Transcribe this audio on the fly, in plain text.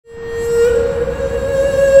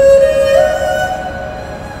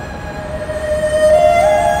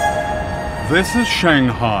This is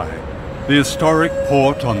Shanghai, the historic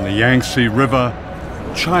port on the Yangtze River,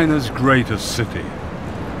 China's greatest city.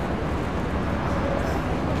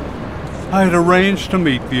 I had arranged to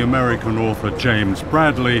meet the American author James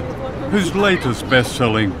Bradley, whose latest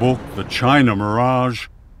best-selling book, The China Mirage,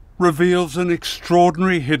 reveals an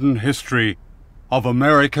extraordinary hidden history of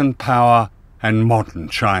American power and modern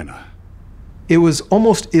China. It was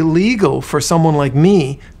almost illegal for someone like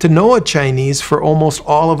me to know a Chinese for almost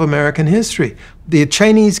all of American history. The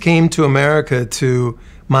Chinese came to America to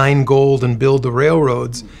mine gold and build the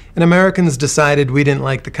railroads, and Americans decided we didn't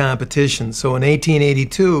like the competition. So in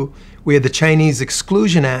 1882, we had the Chinese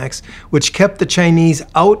Exclusion Acts, which kept the Chinese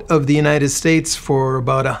out of the United States for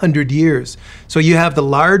about 100 years. So you have the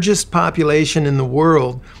largest population in the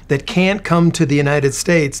world that can't come to the United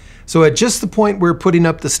States. So at just the point we're putting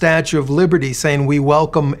up the Statue of Liberty saying we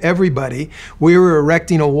welcome everybody, we were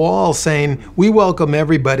erecting a wall saying we welcome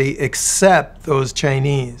everybody except those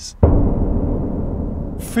Chinese.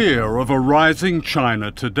 Fear of a rising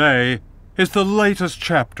China today is the latest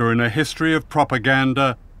chapter in a history of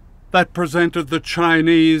propaganda that presented the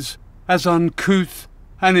Chinese as uncouth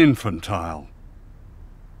and infantile.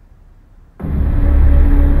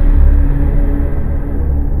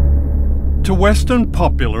 To Western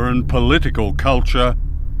popular and political culture,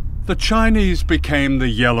 the Chinese became the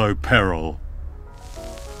yellow peril,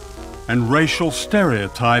 and racial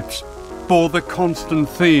stereotypes bore the constant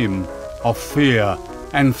theme of fear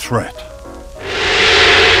and threat.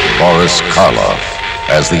 Boris Karloff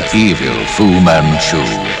as the evil Fu Manchu,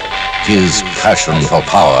 his passion for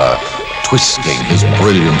power twisting his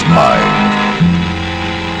brilliant mind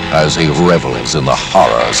as he revels in the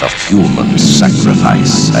horrors of human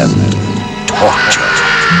sacrifice and torture.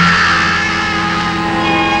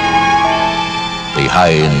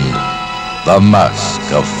 Behind the mask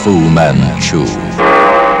of Fu Manchu.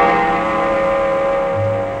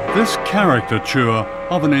 This caricature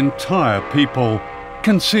of an entire people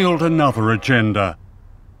concealed another agenda: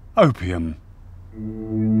 opium.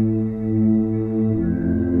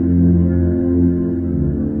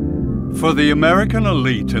 For the American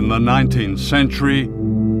elite in the 19th century,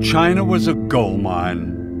 China was a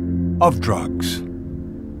goldmine of drugs.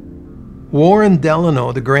 Warren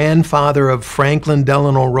Delano, the grandfather of Franklin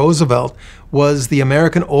Delano Roosevelt, was the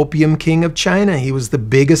American opium king of China. He was the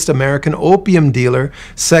biggest American opium dealer,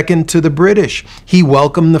 second to the British. He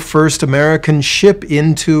welcomed the first American ship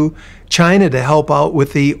into China to help out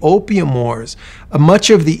with the opium wars. Much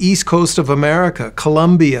of the east coast of America,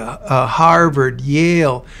 Columbia, Harvard,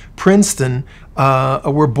 Yale, Princeton,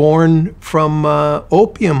 were born from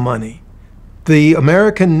opium money. The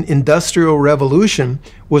American Industrial Revolution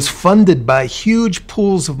was funded by huge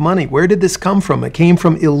pools of money. Where did this come from? It came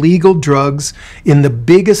from illegal drugs in the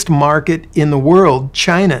biggest market in the world,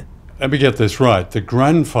 China. Let me get this right. The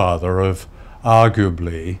grandfather of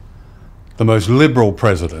arguably the most liberal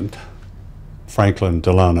president, Franklin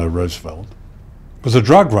Delano Roosevelt, was a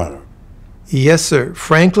drug runner. Yes, sir.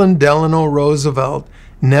 Franklin Delano Roosevelt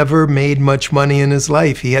never made much money in his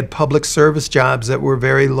life. He had public service jobs that were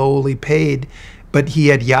very lowly paid, but he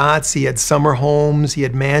had yachts, he had summer homes, he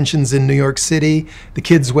had mansions in New York City. The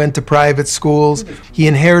kids went to private schools. He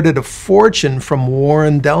inherited a fortune from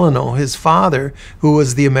Warren Delano, his father, who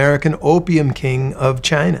was the American opium king of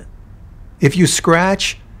China. If you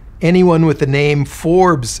scratch anyone with the name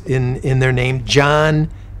Forbes in their name, John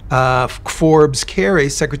Forbes Carey,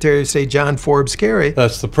 Secretary of State John Forbes Carey.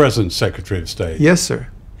 That's the present Secretary of State. Yes, sir.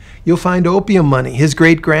 You'll find opium money. His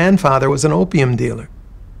great-grandfather was an opium dealer.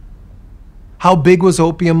 How big was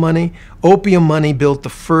opium money? Opium money built the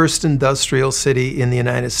first industrial city in the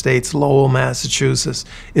United States, Lowell, Massachusetts.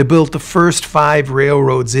 It built the first 5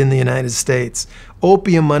 railroads in the United States.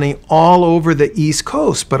 Opium money all over the East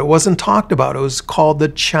Coast, but it wasn't talked about. It was called the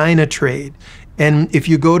China trade. And if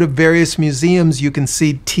you go to various museums, you can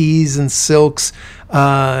see teas and silks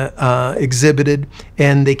exhibited,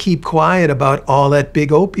 and they keep quiet about all that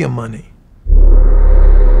big opium money.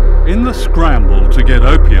 In the scramble to get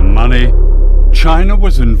opium money, China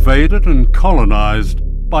was invaded and colonized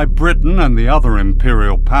by Britain and the other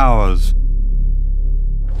imperial powers.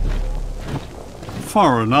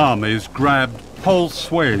 Foreign armies grabbed whole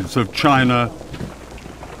swathes of China.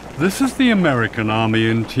 This is the American army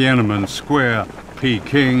in Tiananmen Square,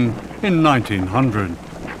 Peking, in 1900.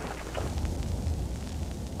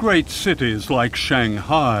 Great cities like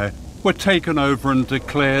Shanghai were taken over and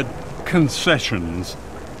declared concessions,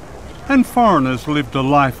 and foreigners lived a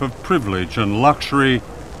life of privilege and luxury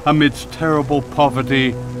amidst terrible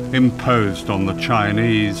poverty imposed on the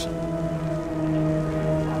Chinese.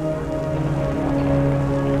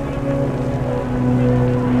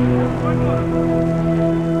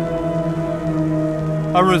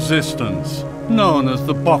 A resistance, known as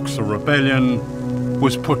the Boxer Rebellion,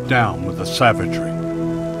 was put down with the savagery.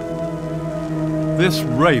 This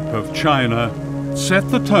rape of China set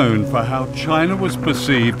the tone for how China was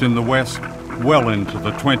perceived in the West well into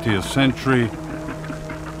the 20th century.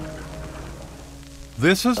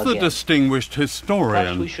 This is the distinguished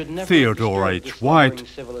historian Theodore H. White,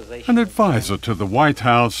 an advisor to the White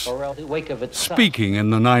House, speaking in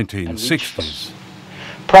the 1960s.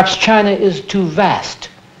 Perhaps China is too vast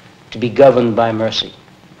to be governed by mercy.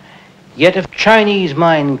 Yet if Chinese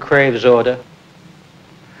mind craves order,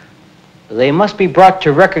 they must be brought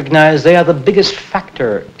to recognize they are the biggest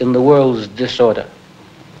factor in the world's disorder.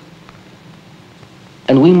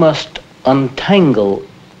 And we must untangle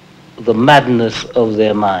the madness of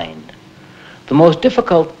their mind. The most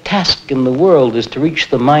difficult task in the world is to reach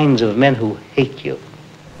the minds of men who hate you.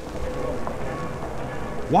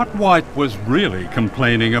 What White was really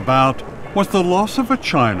complaining about was the loss of a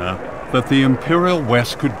China that the Imperial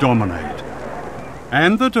West could dominate,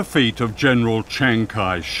 and the defeat of General Chiang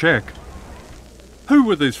Kai-shek, who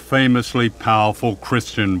with his famously powerful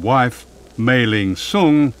Christian wife, Mei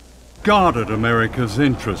Ling-sung, guarded America's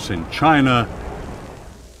interests in China.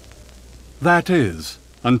 That is,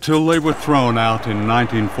 until they were thrown out in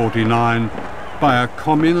 1949 by a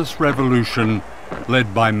communist revolution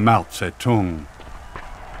led by Mao Zedong.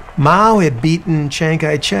 Mao had beaten Chiang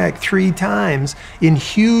Kai-shek 3 times in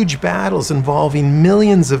huge battles involving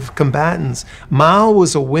millions of combatants. Mao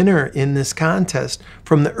was a winner in this contest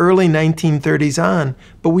from the early 1930s on,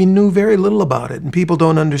 but we knew very little about it, and people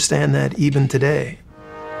don't understand that even today.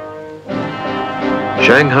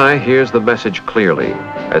 Shanghai hears the message clearly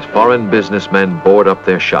as foreign businessmen board up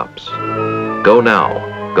their shops. Go now,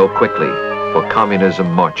 go quickly, for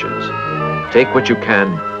communism marches. Take what you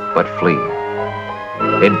can, but flee.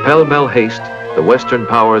 In pell-mell haste, the Western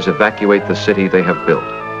powers evacuate the city they have built.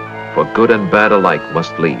 For good and bad alike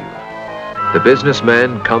must leave. The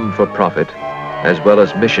businessmen come for profit, as well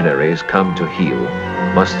as missionaries come to heal,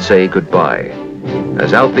 must say goodbye,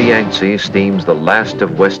 as out the Yangtze steams the last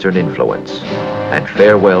of Western influence, and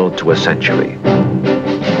farewell to a century.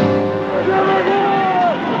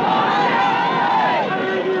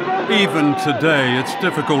 Even today, it's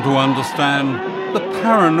difficult to understand the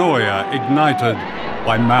paranoia ignited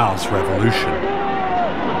by Mao's revolution.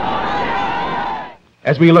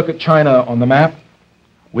 As we look at China on the map,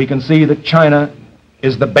 we can see that China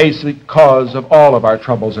is the basic cause of all of our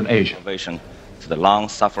troubles in Asia. To the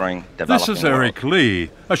long-suffering This is Eric Lee,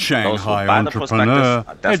 a Shanghai entrepreneur,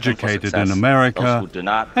 educated in America,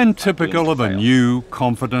 and typical of a new,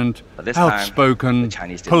 confident, outspoken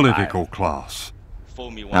political class.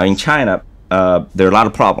 Now in China, there are a lot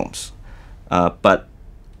of problems, but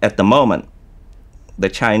at the moment, the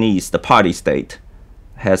Chinese, the party state,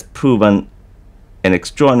 has proven an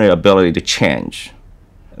extraordinary ability to change.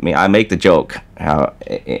 I mean, I make the joke,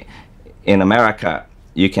 in America,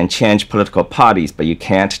 you can change political parties, but you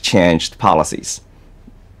can't change the policies.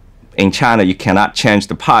 In China, you cannot change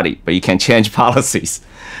the party, but you can change policies.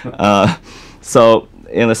 So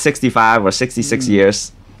in the 65 or 66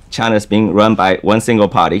 years, China is being run by one single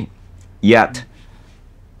party, yet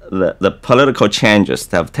the political changes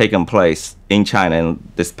that have taken place in China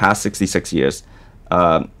in this past 66 years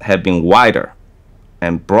have been wider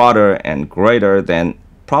and broader and greater than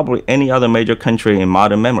probably any other major country in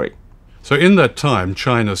modern memory. So in that time,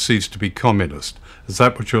 China ceased to be communist. Is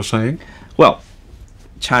that what you're saying? Well,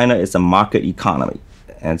 China is a market economy,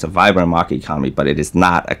 and it's a vibrant market economy, but it is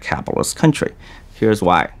not a capitalist country. Here's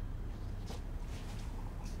why.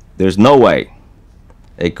 There's no way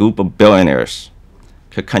a group of billionaires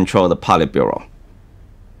could control the Politburo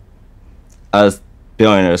as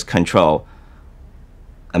billionaires control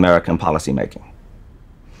American policymaking.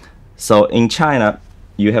 So in China,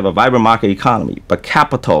 you have a vibrant market economy, but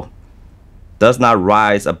capital does not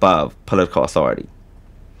rise above political authority.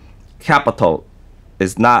 Capital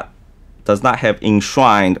does not have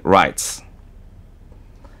enshrined rights.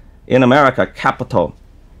 In America, capital,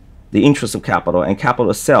 the interest of capital and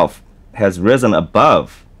capital itself has risen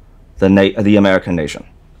above the American nation.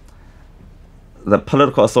 The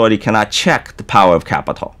political authority cannot check the power of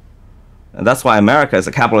capital. And that's why America is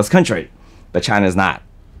a capitalist country, but China is not.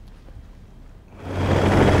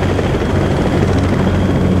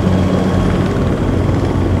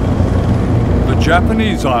 The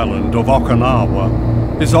Japanese island of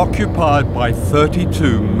Okinawa is occupied by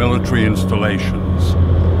 32 military installations.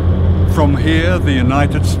 From here, the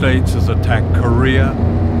United States has attacked Korea,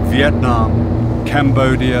 Vietnam,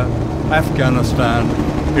 Cambodia, Afghanistan,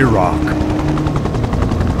 Iraq.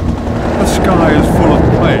 The sky is full of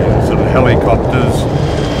planes and helicopters.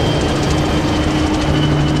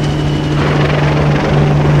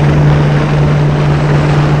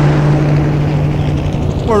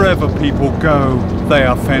 Wherever people go, they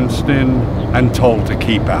are fenced in and told to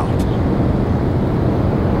keep out.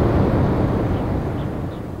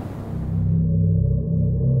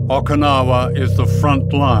 Okinawa is the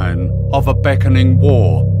front line of a beckoning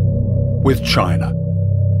war with China.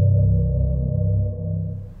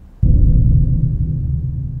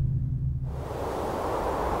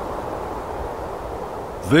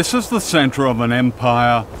 This is the center of an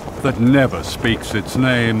empire that never speaks its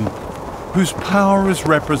name, whose power is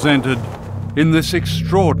represented in this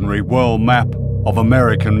extraordinary world map of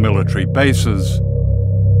American military bases.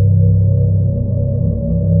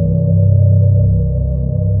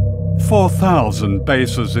 "4,000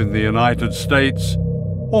 bases in the United States,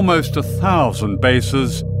 almost 1,000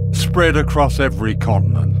 bases spread across every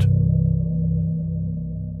continent."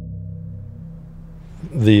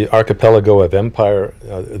 The archipelago of empire,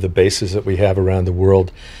 the bases that we have around the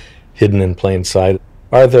world, hidden in plain sight,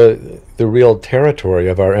 are the real territory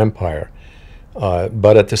of our empire.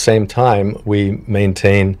 But at the same time, we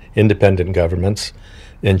maintain independent governments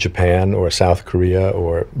in Japan or South Korea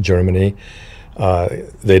or Germany.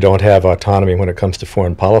 They don't have autonomy when it comes to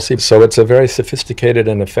foreign policy. So it's a very sophisticated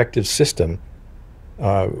and effective system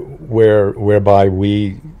whereby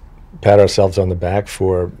we pat ourselves on the back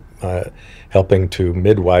for helping to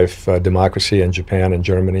midwife democracy in Japan and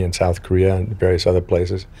Germany and South Korea and various other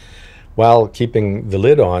places, while keeping the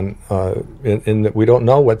lid on in that we don't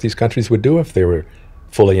know what these countries would do if they were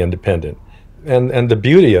fully independent. And the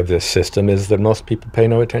beauty of this system is that most people pay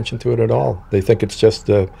no attention to it at all. They think it's just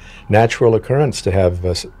a natural occurrence to have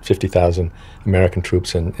 50,000 American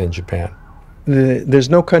troops in Japan. There's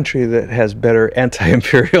no country that has better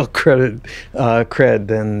anti-imperial cred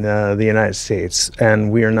than the United States,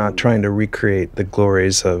 and we are not trying to recreate the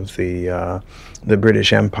glories of the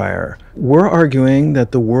British Empire. We're arguing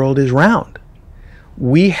that the world is round.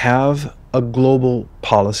 We have a global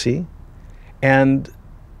policy, and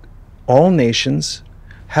all nations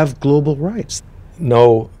have global rights.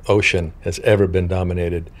 No ocean has ever been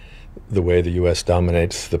dominated the way the U.S.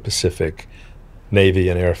 dominates the Pacific. Navy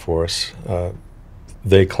and Air Force.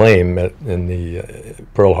 They claim in the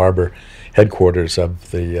Pearl Harbor headquarters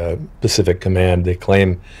of the Pacific Command, they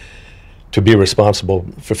claim to be responsible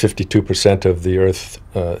for 52% of the Earth's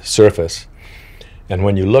surface. And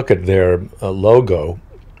when you look at their logo,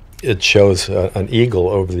 it shows an eagle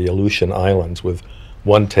over the Aleutian Islands with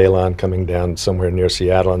one talon coming down somewhere near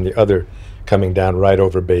Seattle and the other coming down right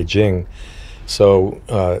over Beijing. So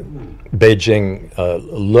Beijing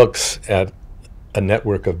looks at a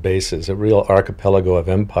network of bases, a real archipelago of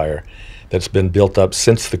empire that's been built up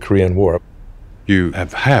since the Korean War. You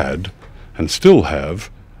have had, and still have,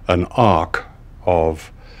 an arc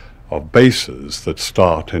of bases that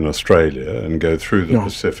start in Australia and go through the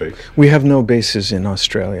Pacific. We have no bases in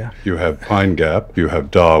Australia. You have Pine Gap, you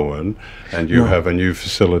have Darwin, and you have a new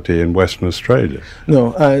facility in Western Australia.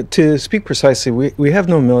 No, to speak precisely, we have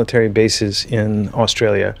no military bases in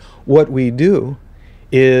Australia. What we do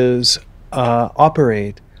is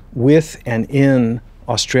operate with and in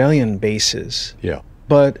Australian bases. Yeah.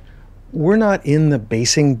 But we're not in the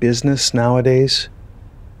basing business nowadays.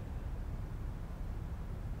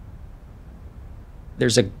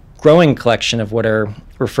 There's a growing collection of what are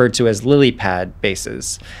referred to as lily pad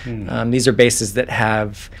bases. These are bases that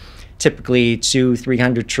have typically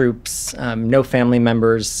 200-300 troops, no family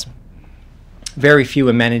members, very few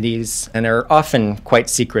amenities, and are often quite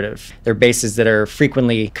secretive. They're bases that are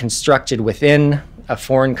frequently constructed within a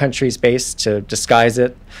foreign country's base to disguise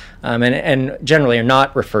it, and generally are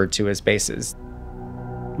not referred to as bases.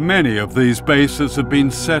 Many of these bases have been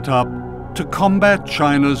set up to combat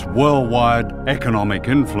China's worldwide economic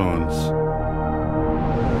influence.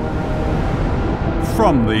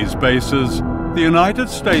 From these bases, the United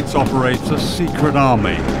States operates a secret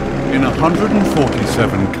army in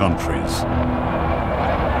 147 countries.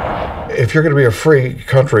 If you're going to be a free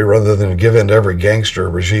country rather than give in to every gangster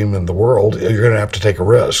regime in the world, you're going to have to take a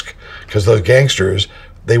risk, because those gangsters,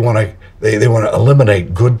 they want to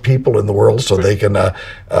eliminate good people in the world so they can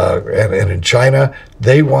and in China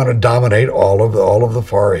they want to dominate all of the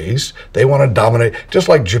Far East. They want to dominate just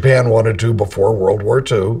like Japan wanted to before World War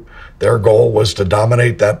II. Their goal was to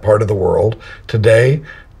dominate that part of the world. Today,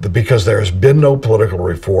 because there's been no political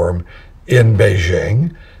reform in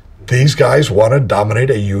Beijing, these guys want to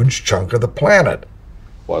dominate a huge chunk of the planet.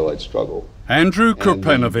 Twilight struggle. Andrew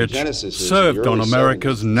Kurpenovich served on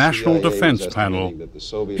America's National Defense Panel.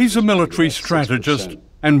 He's a military strategist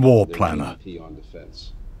and war planner.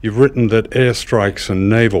 You've written that airstrikes and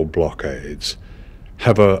naval blockades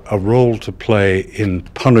have a role to play in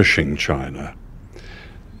punishing China.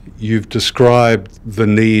 You've described the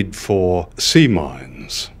need for sea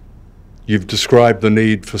mines You've described the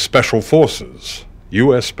need for special forces,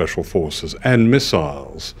 US special forces, and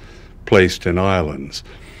missiles placed in islands.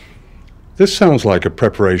 This sounds like a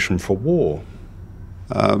preparation for war.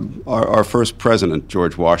 Our first president,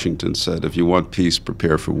 George Washington, said, if you want peace,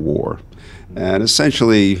 prepare for war. And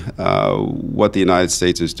essentially, what the United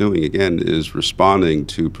States is doing, again, is responding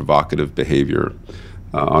to provocative behavior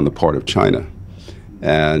on the part of China.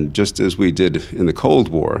 And just as we did in the Cold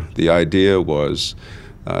War, the idea was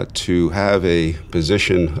to have a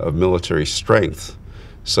position of military strength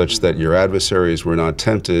such that your adversaries were not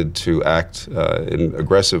tempted to act in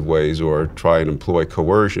aggressive ways or try and employ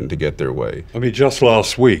coercion to get their way. I mean, just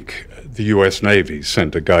last week, the US Navy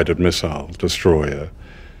sent a guided missile destroyer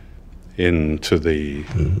into the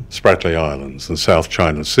Spratly Islands and South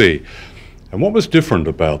China Sea. And what was different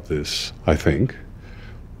about this, I think,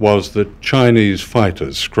 was that Chinese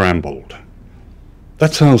fighters scrambled.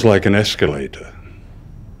 That sounds like an escalator.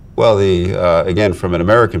 Well, again, from an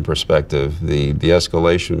American perspective, the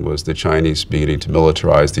escalation was the Chinese beginning to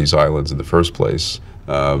militarize these islands in the first place,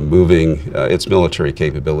 moving its military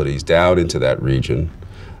capabilities down into that region,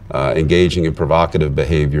 engaging in provocative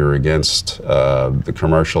behavior against the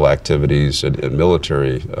commercial activities and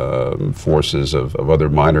military forces of other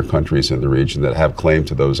minor countries in the region that have claim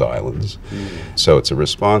to those islands. So it's a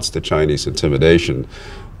response to Chinese intimidation.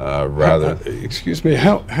 Excuse me,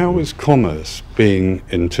 how is commerce being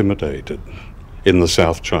intimidated in the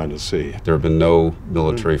South China Sea? There have been no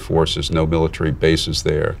military forces, no military bases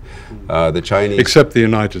there. The Chinese... Except the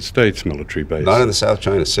United States military base. Not in the South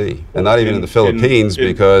China Sea, and not even in the Philippines,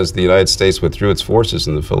 because the United States withdrew its forces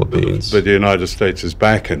in the Philippines. But the United States is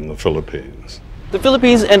back in the Philippines. The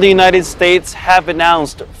Philippines and the United States have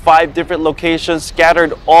announced 5 different locations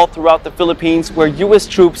scattered all throughout the Philippines where U.S.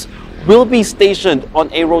 troops will be stationed on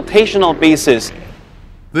a rotational basis.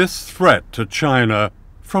 This threat to China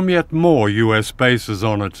from yet more US bases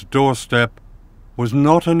on its doorstep was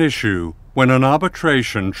not an issue when an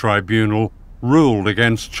arbitration tribunal ruled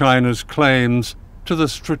against China's claims to the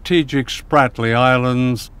strategic Spratly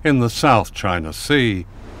Islands in the South China Sea.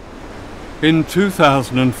 In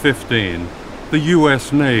 2015, the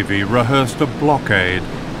US Navy rehearsed a blockade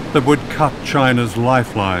that would cut China's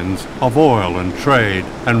lifelines of oil and trade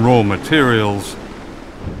and raw materials.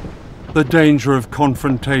 The danger of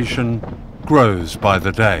confrontation grows by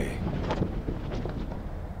the day.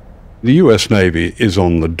 The US Navy is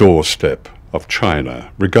on the doorstep of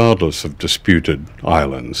China, regardless of disputed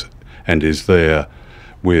islands, and is there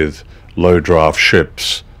with low-draft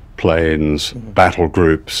ships, planes, battle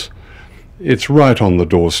groups. It's right on the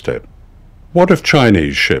doorstep. What if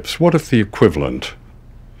Chinese ships, what if the equivalent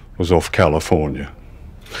was off California?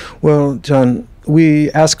 Well, John,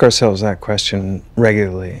 we ask ourselves that question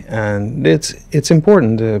regularly, and it's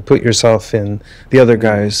important to put yourself in the other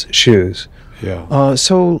guy's shoes. Yeah.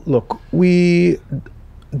 So, look, we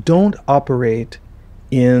don't operate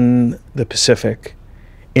in the Pacific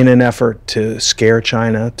in an effort to scare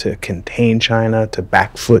China, to contain China, to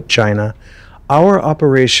backfoot China. Our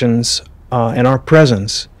operations and our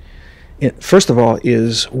presence, first of all,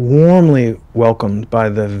 is warmly welcomed by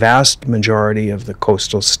the vast majority of the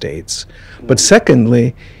coastal states. But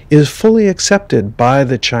secondly, is fully accepted by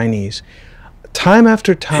the Chinese. Time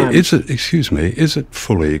after time. Is it, excuse me, is it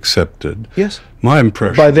fully accepted? Yes. My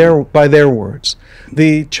impression. By their words.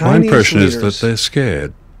 The Chinese My impression leaders, is that they're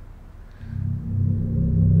scared.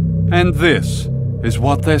 And this is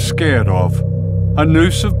what they're scared of. A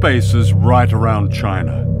noose of bases right around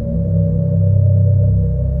China.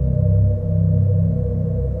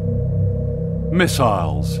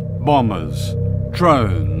 Missiles, bombers,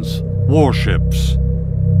 drones, warships.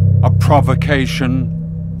 A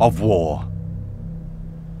provocation of war.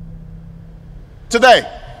 Today,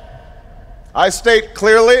 I state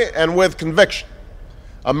clearly and with conviction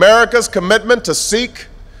America's commitment to seek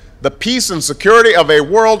the peace and security of a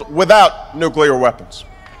world without nuclear weapons.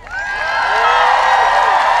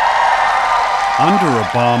 Under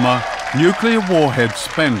Obama, nuclear warhead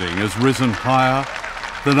spending has risen higher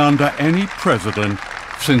than under any president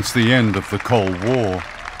since the end of the Cold War.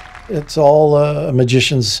 It's all a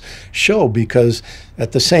magician's show, because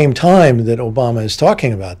at the same time that Obama is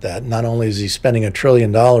talking about that, not only is he spending $1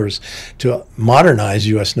 trillion to modernize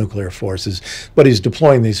U.S. nuclear forces, but he's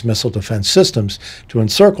deploying these missile defense systems to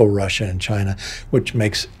encircle Russia and China, which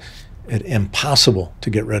makes it impossible to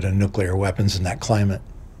get rid of nuclear weapons in that climate.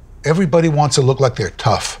 Everybody wants to look like they're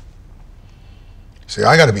tough. See,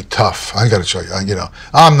 I got to be tough. I got to show you.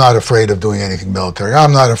 I'm not afraid of doing anything military.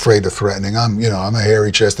 I'm not afraid of threatening. I'm a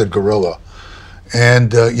hairy-chested gorilla,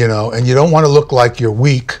 and you don't want to look like you're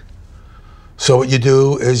weak. So what you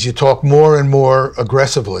do is you talk more and more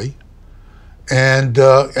aggressively, and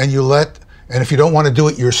if you don't want to do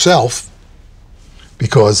it yourself,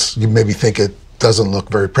 because you maybe think it doesn't look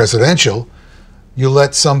very presidential, you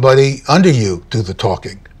let somebody under you do the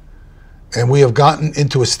talking. And we have gotten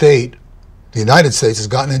into a state, the United States has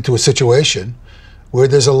gotten into a situation where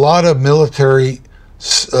there's a lot of military,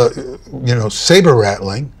 saber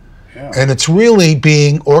rattling, and it's really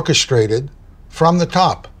being orchestrated from the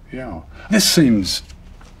top. Yeah. This seems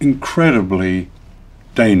incredibly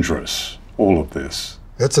dangerous, all of this.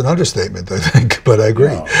 That's an understatement, I think, but I agree.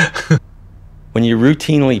 Yeah. When you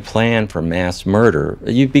routinely plan for mass murder,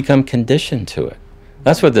 you become conditioned to it.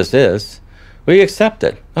 That's what this is. We accept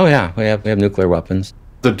it. Oh yeah, we have nuclear weapons.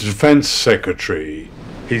 The Defense Secretary,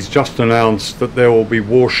 he's just announced that there will be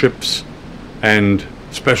warships and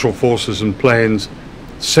special forces and planes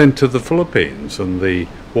sent to the Philippines, and the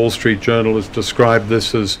Wall Street Journal has described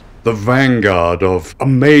this as the vanguard of a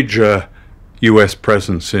major US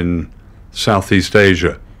presence in Southeast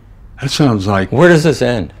Asia. That sounds like... Where does this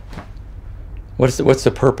end? What's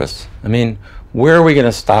the purpose? I mean, where are we going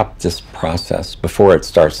to stop this process before it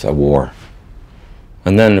starts a war?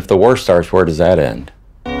 And then if the war starts, where does that end?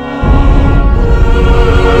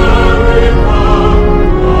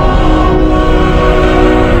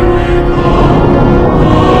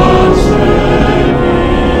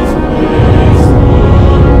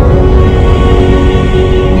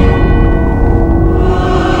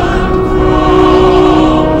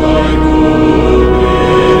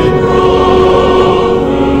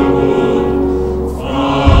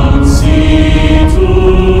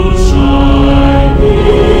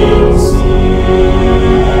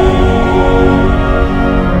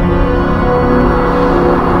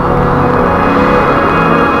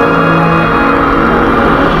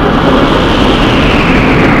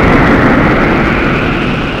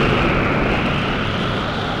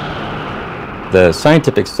 The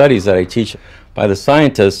scientific studies that I teach by the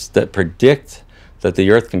scientists that predict that the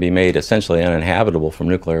Earth can be made essentially uninhabitable from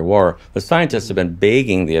nuclear war, the scientists have been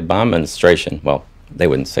begging the Obama administration, well, they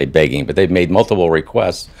wouldn't say begging, but they've made multiple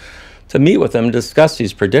requests to meet with them and discuss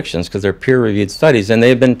these predictions because they're peer-reviewed studies, and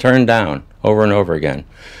they've been turned down over and over again.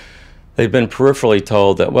 They've been peripherally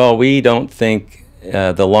told that, well, we don't think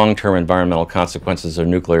the long-term environmental consequences of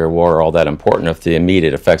nuclear war are all that important if the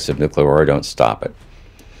immediate effects of nuclear war don't stop it.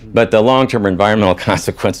 But the long-term environmental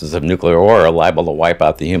consequences of nuclear war are liable to wipe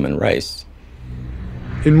out the human race.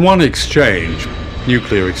 In one exchange,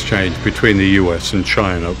 nuclear exchange between the US and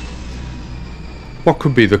China, what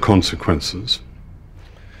could be the consequences?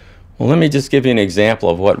 Well, let me just give you an example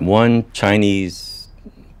of what one Chinese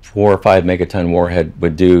 4 or 5 megaton warhead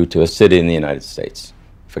would do to a city in the United States.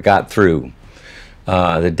 If it got through,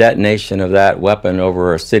 the detonation of that weapon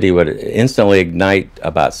over a city would instantly ignite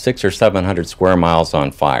about 600 or 700 square miles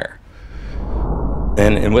on fire.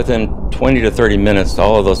 And within 20 to 30 minutes,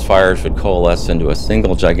 all of those fires would coalesce into a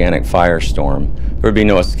single gigantic firestorm. There would be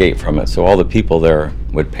no escape from it, so all the people there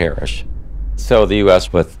would perish. So the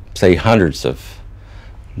U.S. with, say, hundreds of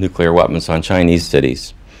nuclear weapons on Chinese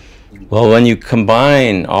cities. Well, when you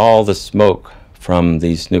combine all the smoke from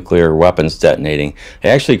these nuclear weapons detonating, it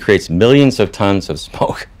actually creates millions of tons of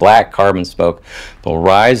smoke, black carbon smoke, will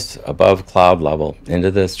rise above cloud level into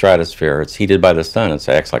the stratosphere. It's heated by the sun. It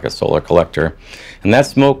acts like a solar collector. And that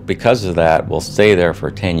smoke, because of that, will stay there for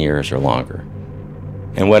 10 years or longer.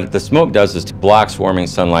 And what the smoke does is it blocks warming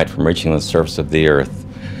sunlight from reaching the surface of the Earth.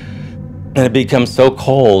 And it becomes so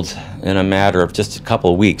cold in a matter of just a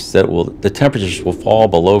couple of weeks that the temperatures will fall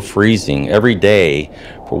below freezing every day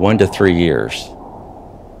for 1 to 3 years.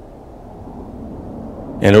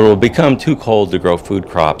 And it will become too cold to grow food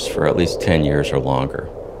crops for at least 10 years or longer.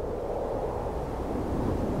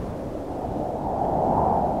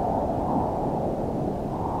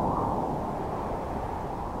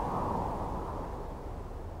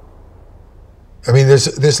 I mean,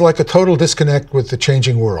 there's like a total disconnect with the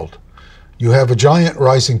changing world. You have a giant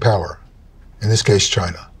rising power, in this case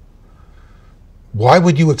China. Why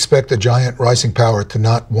would you expect a giant rising power to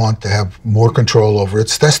not want to have more control over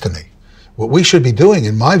its destiny? What we should be doing,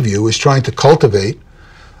 in my view, is trying to cultivate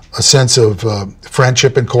a sense of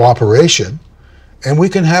friendship and cooperation, and we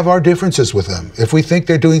can have our differences with them. If we think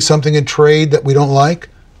they're doing something in trade that we don't like,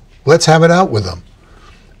 let's have it out with them.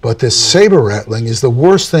 But this saber rattling is the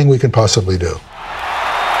worst thing we can possibly do.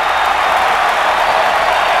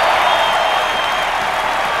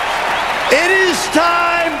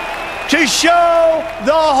 To show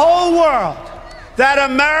the whole world that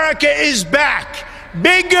America is back,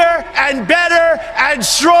 bigger and better and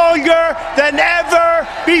stronger than ever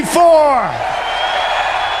before.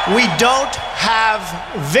 We don't have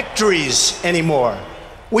victories anymore.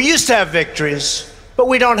 We used to have victories, but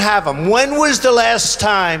we don't have them. When was the last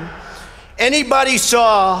time anybody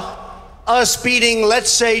saw us beating, let's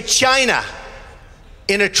say, China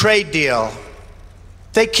in a trade deal?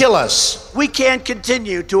 They kill us. We can't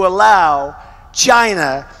continue to allow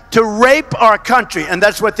China to rape our country, and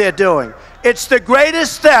that's what they're doing. It's the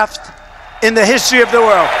greatest theft in the history of the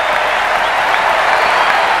world.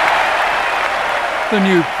 The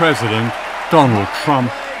new president, Donald Trump,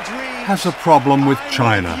 has a problem with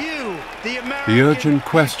China. The urgent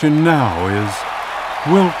question now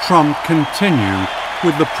is, will Trump continue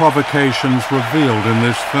with the provocations revealed in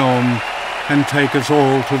this film and take us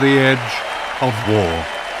all to the edge of war?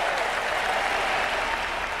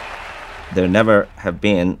 There never have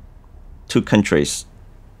been two countries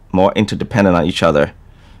more interdependent on each other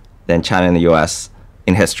than China and the U.S.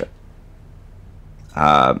 in history.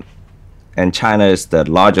 And China is the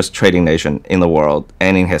largest trading nation in the world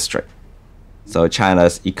and in history. So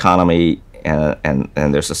China's economy and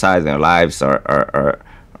their society and their lives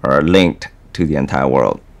are linked to the entire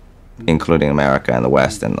world, including America and the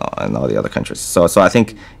West and all the other countries. So I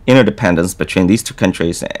think interdependence between these two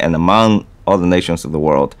countries and among all the nations of the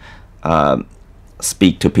world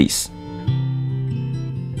speak to peace.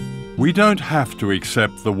 We don't have to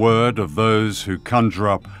accept the word of those who conjure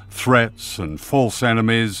up threats and false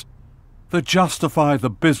enemies that justify the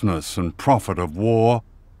business and profit of war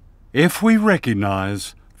if we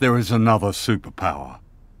recognize there is another superpower.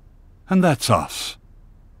 And that's us.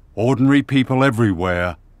 Ordinary people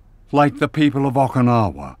everywhere, like the people of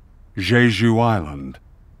Okinawa, Jeju Island,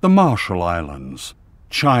 the Marshall Islands,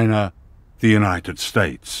 China, the United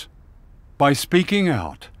States. By speaking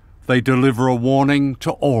out, they deliver a warning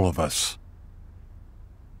to all of us.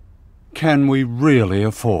 Can we really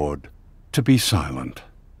afford to be silent?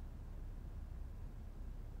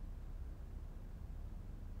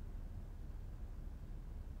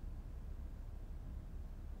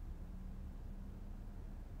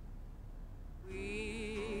 We'll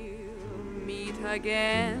meet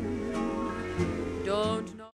again. Don't know.